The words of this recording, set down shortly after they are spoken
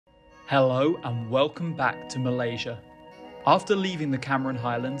Hello and welcome back to Malaysia. After leaving the Cameron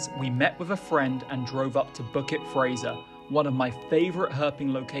Highlands, we met with a friend and drove up to Bukit Fraser, one of my favourite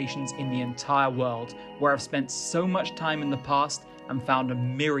herping locations in the entire world, where I've spent so much time in the past and found a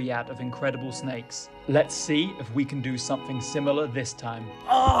myriad of incredible snakes. Let's see if we can do something similar this time.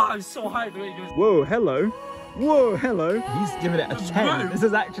 Oh, I'm so hyped. Whoa, hello. Whoa, hello. He's giving it a 10. This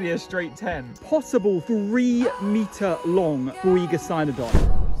is actually a straight 10. Possible 3 meter long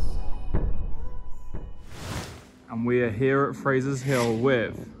Fuiga-Cynodon. And we are here at Fraser's Hill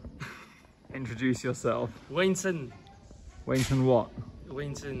with, introduce yourself. Wayneson. Wayneson what?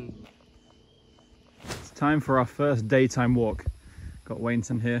 Wayneson. It's time for our first daytime walk. Got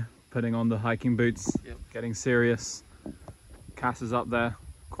Wayneson here, putting on the hiking boots, getting serious. Cass is up there,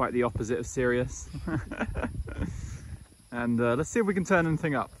 quite the opposite of serious. And let's see if we can turn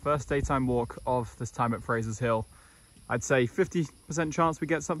anything up. First daytime walk of this time at Fraser's Hill. I'd say 50% chance we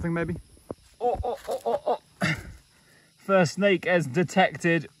get something maybe. Oh. First snake as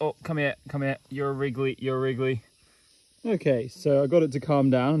detected. Oh, come here. You're a wriggly. Okay, so I got it to calm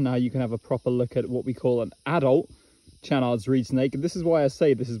down, and now you can have a proper look at what we call an adult Channard's reed snake. And this is why I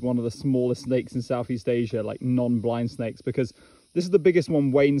say this is one of the smallest snakes in Southeast Asia, like non-blind snakes, because this is the biggest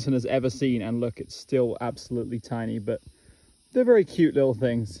one Wayneson has ever seen. And look, it's still absolutely tiny, but they're very cute little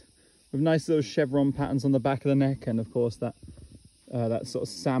things with nice little chevron patterns on the back of the neck, and of course that sort of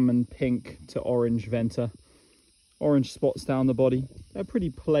salmon pink to orange venter. Orange spots down the body. A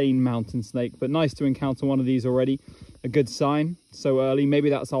pretty plain mountain snake, but nice to encounter one of these already. A good sign so early. Maybe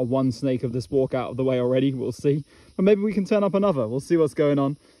that's our one snake of this walk out of the way already. We'll see. But maybe we can turn up another. We'll see what's going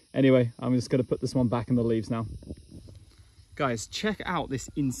on. Anyway, I'm just going to put this one back in the leaves now. Guys, check out this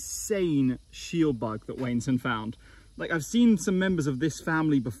insane shield bug that Wayneson found. Like, I've seen some members of this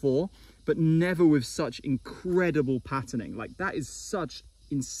family before, but never with such incredible patterning. Like, that is such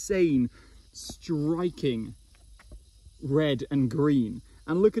insane, striking red and green.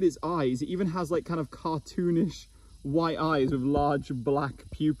 And look at its eyes. It even has like kind of cartoonish white eyes with large black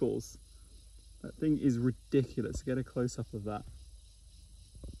pupils. That thing is ridiculous. Get a close-up of that.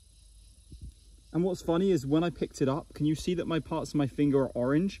 And what's funny is when I picked it up, can you see that my parts of my finger are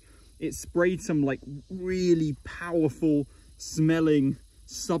orange? It sprayed some like really powerful smelling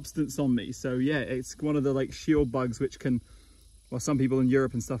substance on me. So yeah, it's one of the like shield bugs which can, well, some people in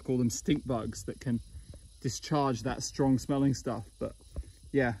Europe and stuff call them stink bugs, that can discharge that strong smelling stuff. But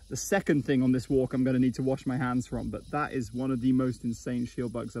yeah, the second thing on this walk I'm going to need to wash my hands from, but that is one of the most insane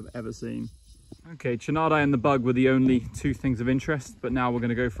shield bugs I've ever seen. Okay, Channardi and the bug were the only two things of interest, but now we're going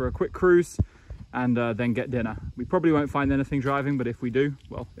to go for a quick cruise and then get dinner. We probably won't find anything driving, but if we do,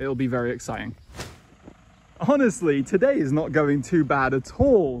 well, it'll be very exciting. Honestly, today is not going too bad at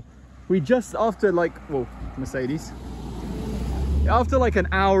all. We just, after like, well, Mercedes. After like an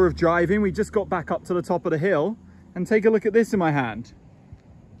hour of driving, we just got back up to the top of the hill, and take a look at this in my hand.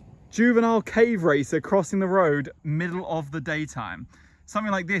 Juvenile cave racer crossing the road middle of the daytime.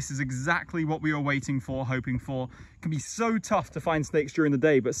 Something like this is exactly what we were waiting for, hoping for. It can be so tough to find snakes during the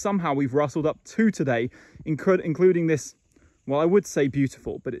day, but somehow we've rustled up 2 today, including this, well, I would say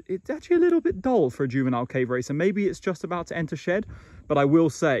beautiful, but it's actually a little bit dull for a juvenile cave racer. Maybe it's just about to enter shed, but I will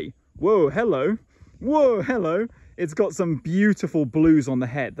say, whoa, hello. It's got some beautiful blues on the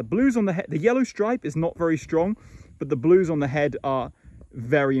head. The blues on the head, the yellow stripe is not very strong, but the blues on the head are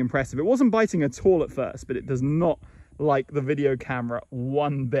very impressive. It wasn't biting at all at first, but it does not like the video camera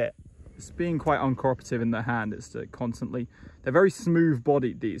one bit. It's being quite uncooperative in the hand. It's constantly, they're very smooth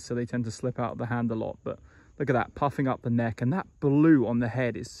bodied, these, so they tend to slip out of the hand a lot. But look at that, puffing up the neck, and that blue on the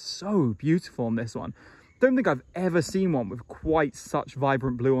head is so beautiful on this one. Don't think I've ever seen one with quite such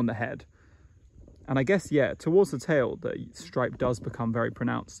vibrant blue on the head. And I guess, yeah, towards the tail, the stripe does become very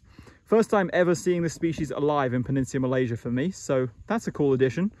pronounced. First time ever seeing this species alive in Peninsula Malaysia for me, so that's a cool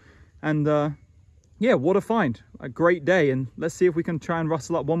addition. And yeah, what a find. A great day, and let's see if we can try and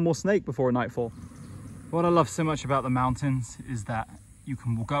rustle up one more snake before nightfall. What I love so much about the mountains is that you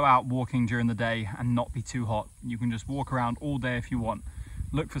can go out walking during the day and not be too hot. You can just walk around all day if you want.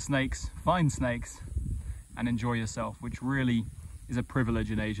 Look for snakes, find snakes, and enjoy yourself, which really is a privilege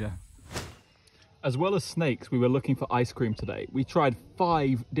in Asia. As well as snakes, we were looking for ice cream today. We tried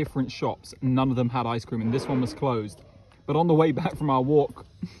 5 different shops, none of them had ice cream, and this one was closed. But on the way back from our walk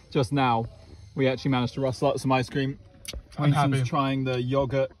just now, we actually managed to rustle up some ice cream. Winston's trying the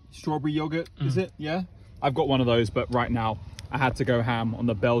yogurt, strawberry yogurt, is it? Yeah? I've got one of those, but right now I had to go ham on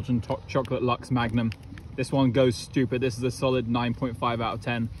the Belgian Chocolate Luxe Magnum. This one goes stupid. This is a solid 9.5 out of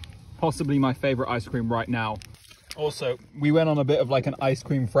 10. Possibly my favorite ice cream right now. Also, we went on a bit of like an ice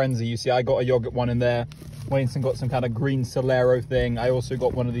cream frenzy. You see, I got a yogurt one in there. Wayneson got some kind of green Solero thing. I also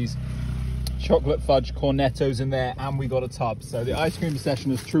got one of these chocolate fudge cornettos in there, and we got a tub. So the ice cream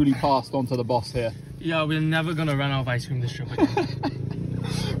session has truly passed on to the boss here. Yeah, we're never gonna run out of ice cream this trip again.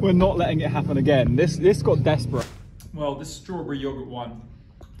 We're not letting it happen again. This got desperate. Well, this strawberry yogurt one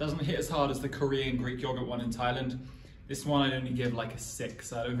doesn't hit as hard as the Korean Greek yogurt one in Thailand. This one I'd only give like a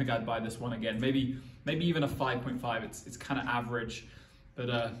 6. I don't think I'd buy this one again. Maybe even a 5.5. It's kind of average.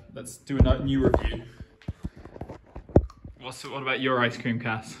 But let's do a new review. What about your ice cream,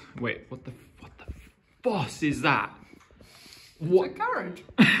 Cass? Wait, what the boss is that? What? It's a carrot.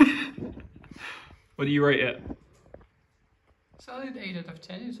 What do you rate it? Solid 8 out of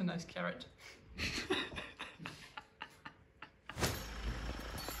 10. It's a nice carrot.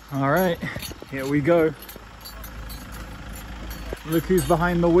 All right, here we go. Look who's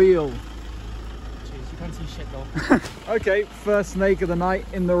behind the wheel. Jeez, you can't see shit though. Okay, first snake of the night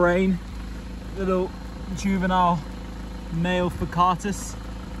in the rain. Little juvenile male Fucatus.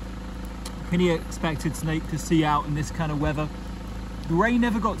 Pretty expected snake to see out in this kind of weather. The rain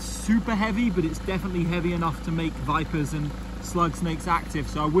never got super heavy, but it's definitely heavy enough to make vipers and slug snakes active.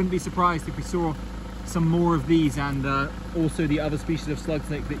 So I wouldn't be surprised if we saw some more of these, and also the other species of slug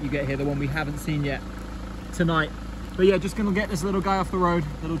snake that you get here, the one we haven't seen yet tonight. But yeah, just gonna get this little guy off the road,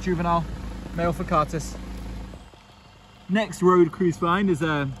 little juvenile male Fucatus. Next road cruise find is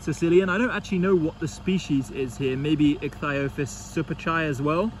a Sicilian. I don't actually know what the species is here. Maybe Ichthyophis superchai as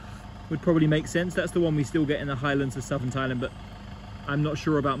well. Would probably make sense. That's the one we still get in the highlands of southern Thailand, but I'm not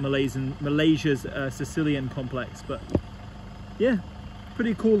sure about Malaysia's Sicilian complex. But yeah,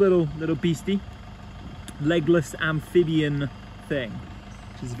 pretty cool little beastie. Legless amphibian thing,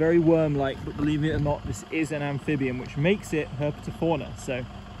 which is very worm-like, but believe it or not, this is an amphibian, which makes it herpetofauna. So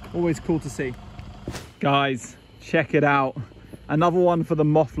always cool to see. Guys, check it out. Another one for the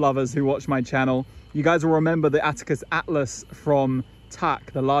moth lovers who watch my channel. You guys will remember the Attacus atlas from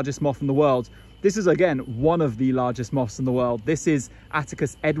Tak, the largest moth in the world. This is, again, one of the largest moths in the world. This is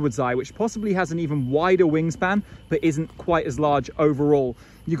Attacus edwardsi, which possibly has an even wider wingspan, but isn't quite as large overall.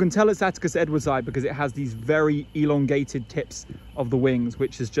 You can tell it's Attacus edwardsi because it has these very elongated tips of the wings,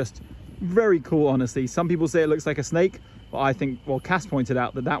 which is just very cool, honestly. Some people say it looks like a snake, but I think, well, Cass pointed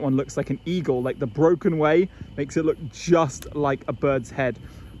out that that one looks like an eagle. Like the broken way makes it look just like a bird's head.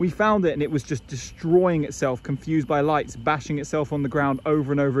 We found it and it was just destroying itself, confused by lights, bashing itself on the ground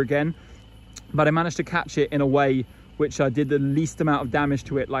over and over again. But I managed to catch it in a way which I did the least amount of damage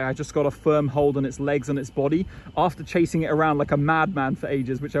to it. Like I just got a firm hold on its legs and its body after chasing it around like a madman for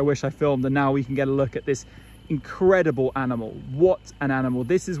ages, which I wish I filmed. And now we can get a look at this incredible animal. What an animal.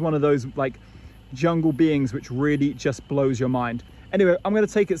 This is one of those like jungle beings which really just blows your mind. Anyway, I'm going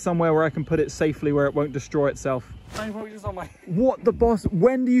to take it somewhere where I can put it safely, where it won't destroy itself. What the boss?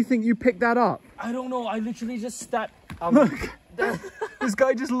 When do you think you picked that up? I don't know. I literally just stepped. Look, this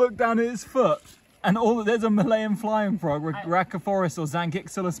guy just looked down at his foot, and there's a Malayan flying frog, Rhacophoros or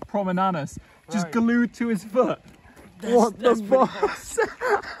Zangyxilus prominanus, just glued to his foot. What the boss?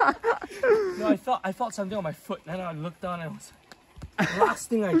 No, I felt something on my foot, and then I looked down and it was the last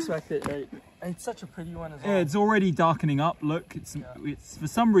thing I expected. Right? And it's such a pretty one as well. Yeah, it's already darkening up. Look, it's for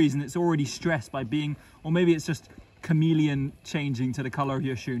some reason it's already stressed by being, or maybe it's just chameleon changing to the color of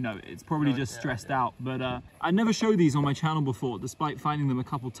your shoe. No, it's probably just stressed out. But I never showed these on my channel before, despite finding them a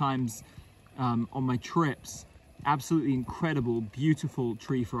couple times on my trips. Absolutely incredible, beautiful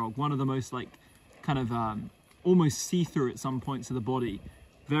tree frog. One of the most like kind of almost see-through at some points of the body.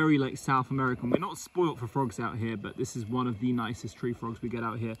 Very like South American. We're not spoilt for frogs out here, but this is one of the nicest tree frogs we get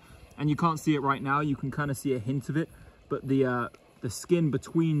out here. And you can't see it right now. You can kind of see a hint of it, but the skin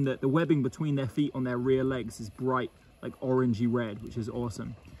between the webbing between their feet on their rear legs is bright, like orangey red, which is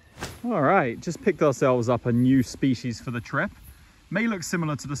awesome. All right, just picked ourselves up a new species for the trip. May look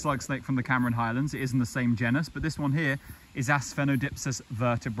similar to the slug snake from the Cameron Highlands. It is in the same genus, but this one here is Asphenodipsis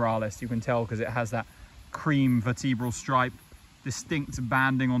vertebralis. You can tell because it has that cream vertebral stripe, distinct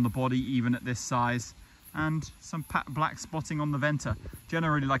banding on the body even at this size, and some black spotting on the venter.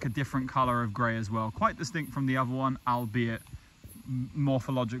 Generally like a different color of gray as well. Quite distinct from the other one, albeit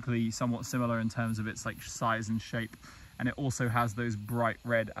morphologically somewhat similar in terms of its like size and shape. And it also has those bright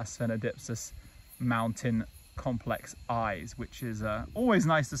red Asphenodipsis mountain complex eyes, which is always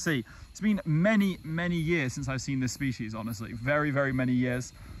nice to see. It's been many years since I've seen this species, honestly. Very many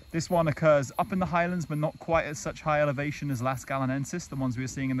years. This one occurs up in the highlands, but not quite at such high elevation as Las Gallinensis, the ones we were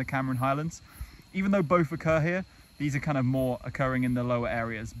seeing in the Cameron Highlands. Even though both occur here, these are kind of more occurring in the lower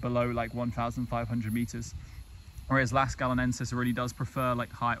areas, below like 1,500 meters. Whereas Las Gallinensis really does prefer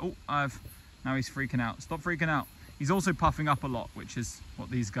like high. Oh, now he's freaking out. Stop freaking out. He's also puffing up a lot, which is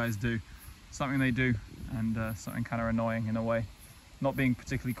what these guys do. Something they do, and something kind of annoying in a way. Not being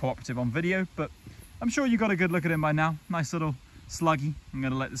particularly cooperative on video, but I'm sure you got a good look at him by now. Nice little sluggy. I'm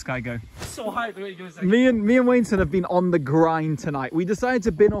gonna let this guy go. So high the way it goes. Me and Wayneson have been on the grind tonight. We decided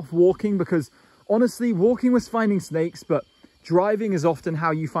to bin off walking because honestly, walking was finding snakes, but driving is often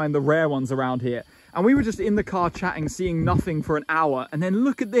how you find the rare ones around here. And we were just in the car chatting, seeing nothing for an hour, and then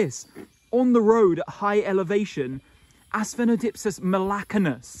look at this. On the road at high elevation, Asphenodipsis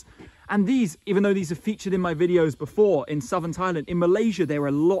malacanus. And these, even though these are featured in my videos before in southern Thailand, in Malaysia they're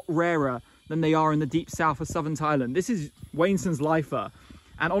a lot rarer than they are in the deep south of southern Thailand. This is Wayneson's lifer.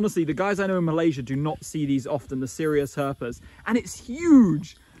 And honestly, the guys I know in Malaysia do not see these often, the Sirius herpers. And it's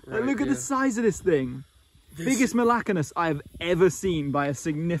huge. Like, look at the size of this thing. Biggest malacanus I have ever seen by a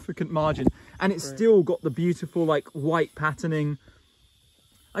significant margin. And it's still got the beautiful like white patterning.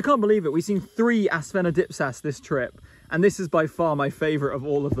 I can't believe it. We've seen 3 Asphenodipsas this trip. And this is by far my favorite of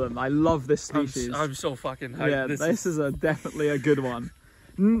all of them. I love this species. I'm so fucking hyped. Yeah, this is definitely a good one.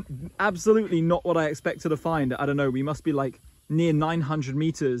 Absolutely not what I expected to find. I don't know, we must be like near 900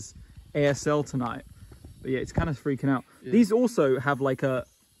 meters ASL tonight. But yeah, it's kind of freaking out. Yeah. These also have like a,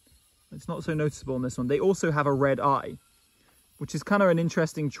 it's not so noticeable on this one, they also have a red eye, which is kind of an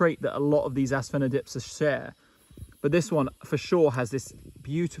interesting trait that a lot of these Asphenodipsas share. But this one for sure has this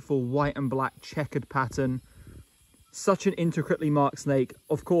beautiful white and black checkered pattern. Such an intricately marked snake.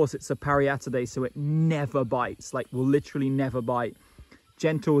 Of course, it's a Pariatidae, so it never bites, like will literally never bite.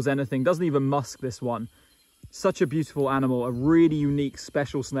 Gentle as anything, doesn't even musk this one. Such a beautiful animal, a really unique,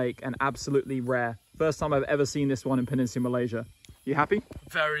 special snake, and absolutely rare. First time I've ever seen this one in Peninsula Malaysia. You happy?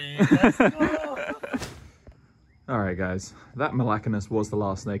 Very. All right, guys, that malacanus was the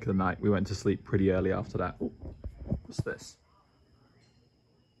last snake of the night. We went to sleep pretty early after that. Ooh, what's this?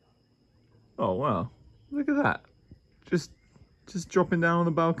 Oh, wow, look at that. Just dropping down on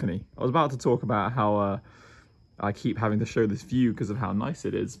the balcony. I was about to talk about how I keep having to show this view because of how nice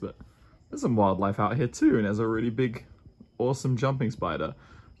it is, but there's some wildlife out here too, and there's a really big, awesome jumping spider.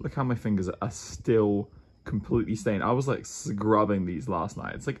 Look how my fingers are still completely stained. I was like scrubbing these last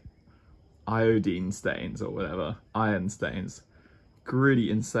night. It's like iodine stains or whatever, iron stains.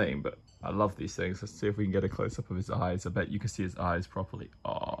 Really insane, but I love these things. Let's see if we can get a close-up of his eyes. I bet you can see his eyes properly.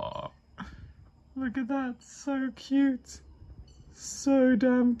 Oh. Look at that, so cute. So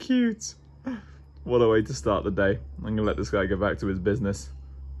damn cute. What a way to start the day. I'm gonna let this guy go back to his business.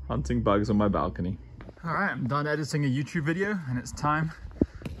 Hunting bugs on my balcony. All right, I'm done editing a YouTube video and it's time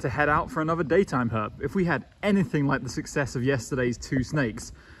to head out for another daytime herp. If we had anything like the success of yesterday's 2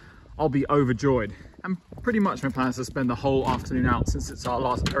 snakes, I'll be overjoyed. And pretty much my plan is to spend the whole afternoon out since it's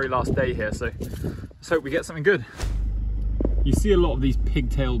our very last day here, so let's hope we get something good. You see a lot of these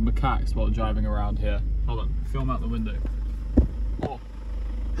pigtailed macaques while driving around here. Hold on, film out the window. Oh,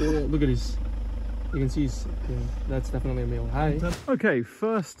 look at his. You can see his, that's definitely a male. Hi. Okay,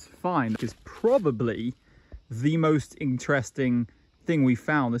 first find is probably the most interesting thing we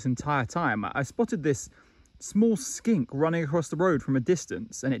found this entire time. I spotted this small skink running across the road from a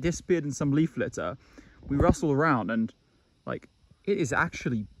distance and it disappeared in some leaf litter. We rustled around and like, it is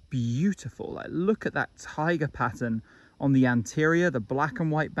actually beautiful. Like, look at that tiger pattern on the anterior, the black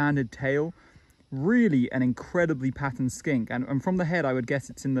and white banded tail. Really an incredibly patterned skink. And from the head, I would guess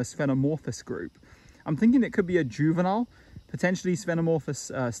it's in the Sphenomorphus group. I'm thinking it could be a juvenile, potentially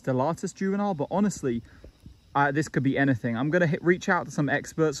Sphenomorphus stellatus juvenile, but honestly, this could be anything. I'm going to reach out to some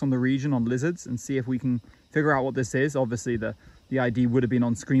experts from the region on lizards and see if we can figure out what this is. Obviously, the ID would have been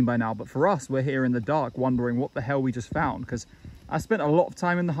on screen by now, but for us, we're here in the dark wondering what the hell we just found, because I spent a lot of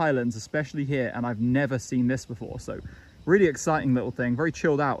time in the Highlands, especially here, and I've never seen this before. So really exciting little thing, very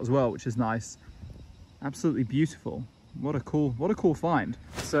chilled out as well, which is nice. Absolutely beautiful. What a cool find.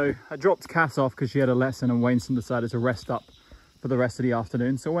 So I dropped Cass off because she had a lesson and Wayneson decided to rest up for the rest of the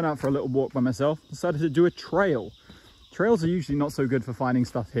afternoon. So I went out for a little walk by myself, decided to do a trail. Trails are usually not so good for finding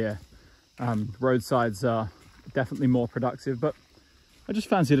stuff here. Roadsides are definitely more productive, but I just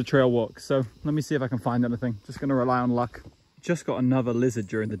fancied a trail walk. So let me see if I can find anything. Just gonna rely on luck. Just got another lizard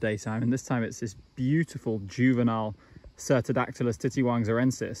during the daytime, and this time it's this beautiful juvenile Certodactylus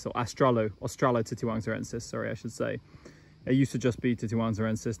titiwangsarensis, or Australotitiwangsarensis, sorry, I should say. It used to just be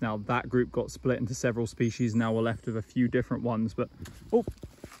Titiwangsarensis. Now that group got split into several species. Now we're left with a few different ones, but oh,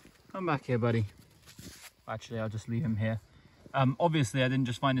 come back here, buddy. Actually, I'll just leave him here. Obviously, I didn't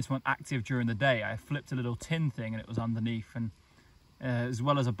just find this one active during the day. I flipped a little tin thing and it was underneath, and as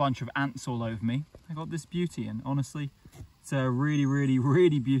well as a bunch of ants all over me, I got this beauty. And honestly, it's a really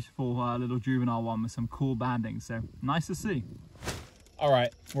beautiful little juvenile one with some cool banding, so nice to see. All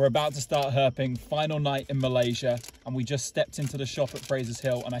right, we're about to start herping, final night in Malaysia, and we just stepped into the shop at Fraser's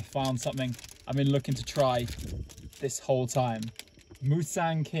Hill and I found something I've been looking to try this whole time.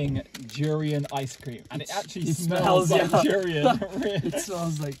 Musang King durian ice cream, and it actually smells like durian. It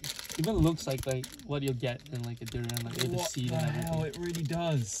smells like, even looks like what you'll get in like a durian, like with the seed and everything. Hell, it really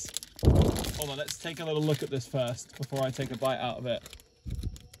does. Hold on, let's take a little look at this first before I take a bite out of it.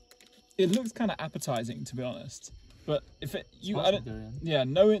 It looks kind of appetizing, to be honest. But if it, I don't, durian. Yeah,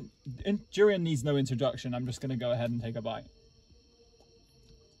 durian needs no introduction. I'm just gonna go ahead and take a bite.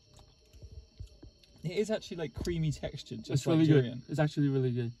 It is actually like creamy textured, just like really durian. Good. It's actually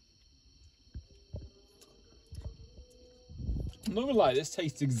really good. I'm not gonna lie, this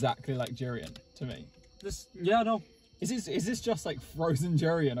tastes exactly like durian to me. Yeah, no. Is this just like frozen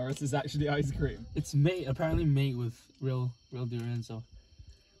durian, or is this actually ice cream? It's apparently made with real durian, so.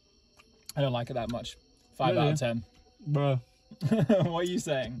 I don't like it that much. 5 out of 10. Bro. What are you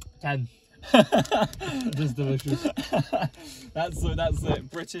saying? 10. Just delicious. That's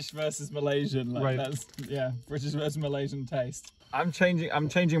it. British versus Malaysian. Like, right. That's, yeah, British versus Malaysian taste. I'm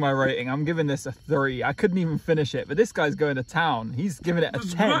changing my rating. I'm giving this a 3. I couldn't even finish it, but this guy's going to town. He's giving it a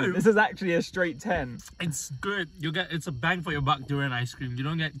 10. Good. This is actually a straight 10. It's good. It's a bang for your buck durian ice cream. You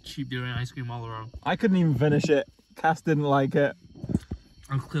don't get cheap durian ice cream all around. I couldn't even finish it. Cass didn't like it.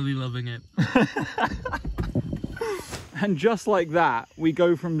 I'm clearly loving it. And just like that, we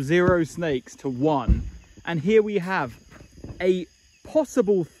go from 0 snakes to 1. And here we have a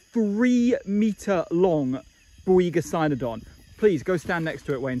possible 3-meter long Boiga cynodon. Please go stand next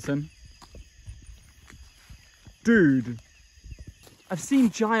to it, Wainson. Dude, I've seen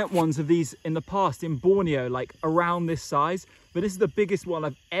giant ones of these in the past in Borneo, like around this size, but this is the biggest one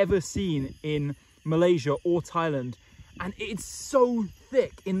I've ever seen in Malaysia or Thailand. And it's so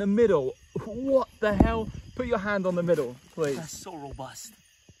thick in the middle. What the hell? Put your hand on the middle, please. That's so robust.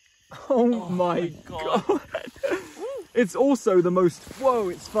 Oh my god. It's also the most, whoa,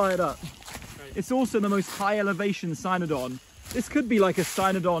 it's fired up. Right. It's also the most high elevation cynodon. This could be like a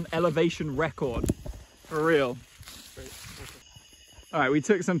cynodon elevation record, for real. Right. All right, we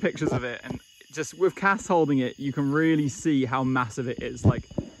took some pictures of it, and just with Cass holding it, you can really see how massive it is. Like,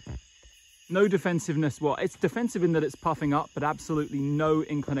 no defensiveness. Well, it's defensive in that it's puffing up, but absolutely no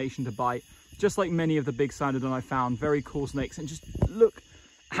inclination to bite. Just like many of the big cynodon I found, very cool snakes. And just look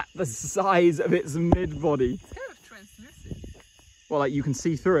at the size of its mid-body. It's kind of translucent. Well, like you can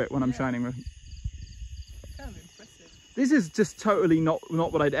see through it when I'm shining with. Kind of impressive. This is just totally not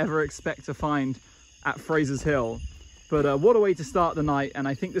what I'd ever expect to find at Fraser's Hill. But what a way to start the night. And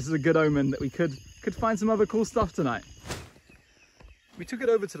I think this is a good omen that we could find some other cool stuff tonight. We took it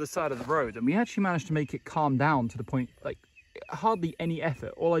over to the side of the road and we actually managed to make it calm down to the point, like, hardly any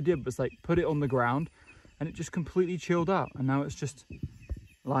effort. All I did was like put it on the ground and it just completely chilled out. And now it's just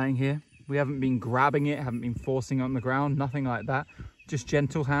lying here. We haven't been grabbing it, haven't been forcing it on the ground, nothing like that. Just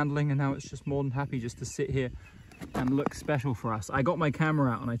gentle handling, and now it's just more than happy just to sit here and look special for us. I got my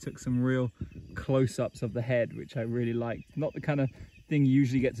camera out and I took some real close-ups of the head, which I really liked. Not the kind of thing you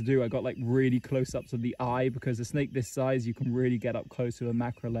usually get to do. I got like really close-ups of the eye, because a snake this size you can really get up close with a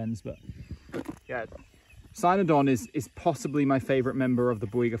macro lens. But yeah, Cynodon is possibly my favorite member of the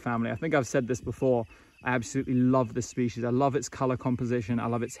Boiga family. I think I've said this before. I absolutely love this species. I love its color composition. I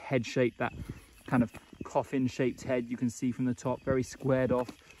love its head shape, that kind of coffin shaped head you can see from the top, very squared off.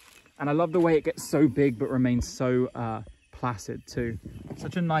 And I love the way it gets so big but remains so placid too.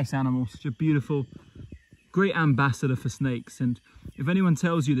 Such a nice animal, such a beautiful, great ambassador for snakes. And if anyone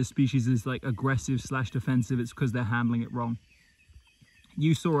tells you this species is like aggressive / defensive, it's because they're handling it wrong.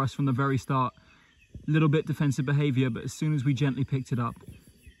 You saw us from the very start, a little bit defensive behavior, but as soon as we gently picked it up,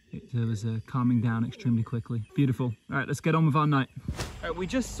 it was calming down extremely quickly. Beautiful. All right, let's get on with our night. We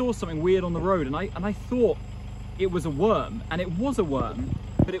just saw something weird on the road, and I thought it was a worm, and it was a worm,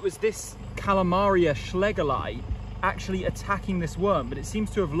 but it was this Calamaria schlegeli actually attacking this worm, but it seems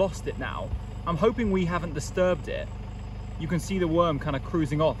to have lost it now. I'm hoping we haven't disturbed it. You can see the worm kind of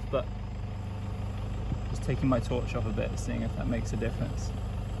cruising off, but just taking my torch off a bit, seeing if that makes a difference.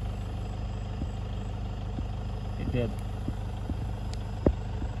 It did.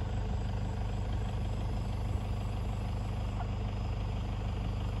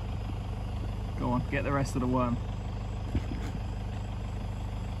 Go on, get the rest of the worm.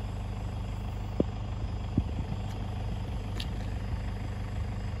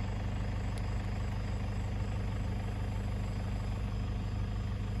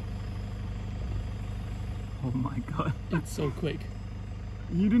 Oh my god. It's so quick.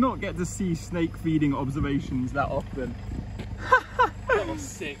 You do not get to see snake feeding observations that often. That was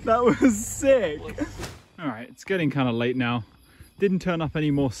sick. That was sick. Alright, it's getting kind of late now. Didn't turn up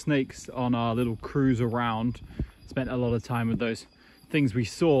any more snakes on our little cruise around. Spent a lot of time with those things we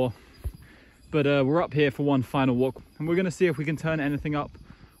saw. But we're up here for one final walk, and we're gonna see if we can turn anything up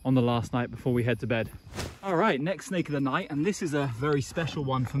on the last night before we head to bed. All right, next snake of the night, and this is a very special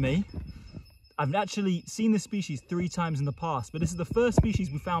one for me. I've actually seen this species 3 times in the past, but this is the first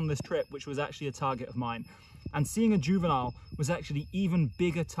species we found this trip, which was actually a target of mine. And seeing a juvenile was actually even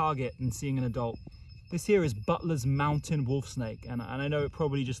bigger target than seeing an adult. This here is Butler's mountain wolf snake, and I know it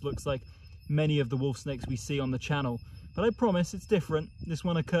probably just looks like many of the wolf snakes we see on the channel, but I promise it's different. This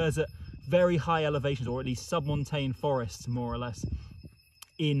one occurs at very high elevations, or at least submontane forests, more or less,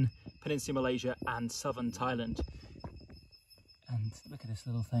 in Peninsula Malaysia and southern Thailand. And look at this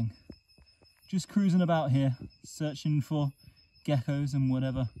little thing. Just cruising about here, searching for geckos and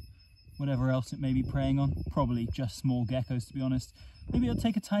whatever else it may be preying on. Probably just small geckos, to be honest. Maybe it'll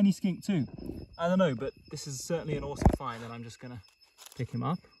take a tiny skink too. I don't know, but this is certainly an awesome find, and I'm just gonna pick him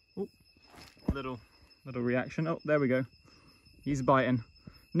up. Oh, little reaction. Oh, there we go. He's biting.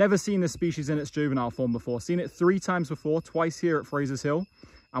 Never seen this species in its juvenile form before. Seen it 3 times before, twice here at Fraser's Hill,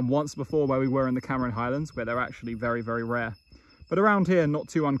 and once before where we were in the Cameron Highlands, where they're actually very, very rare. But around here, not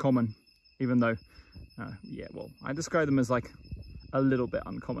too uncommon, even though, yeah, well, I describe them as like a little bit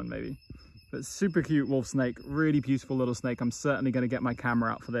uncommon maybe. But super cute wolf snake, really beautiful little snake. I'm certainly going to get my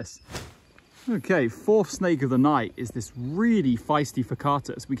camera out for this. Okay, 4th snake of the night is this really feisty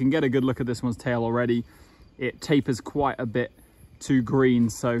Ficcatus. We can get a good look at this one's tail already. It tapers quite a bit to green,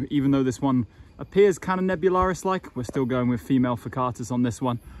 so even though this one appears kind of nebularis-like, we're still going with female Ficcatus on this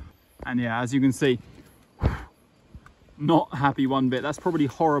one. And yeah, as you can see, not happy one bit. That's probably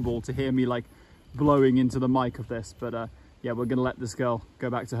horrible to hear me like blowing into the mic of this, but yeah, we're gonna let this girl go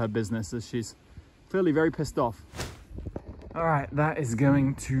back to her business as she's clearly very pissed off. All right, that is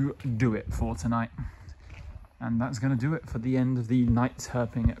going to do it for tonight. And that's gonna do it for the end of the night's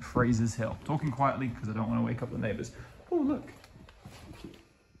herping at Fraser's Hill. Talking quietly because I don't want to wake up the neighbors. Oh, look.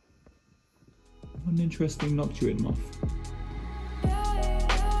 What an interesting noctuid moth.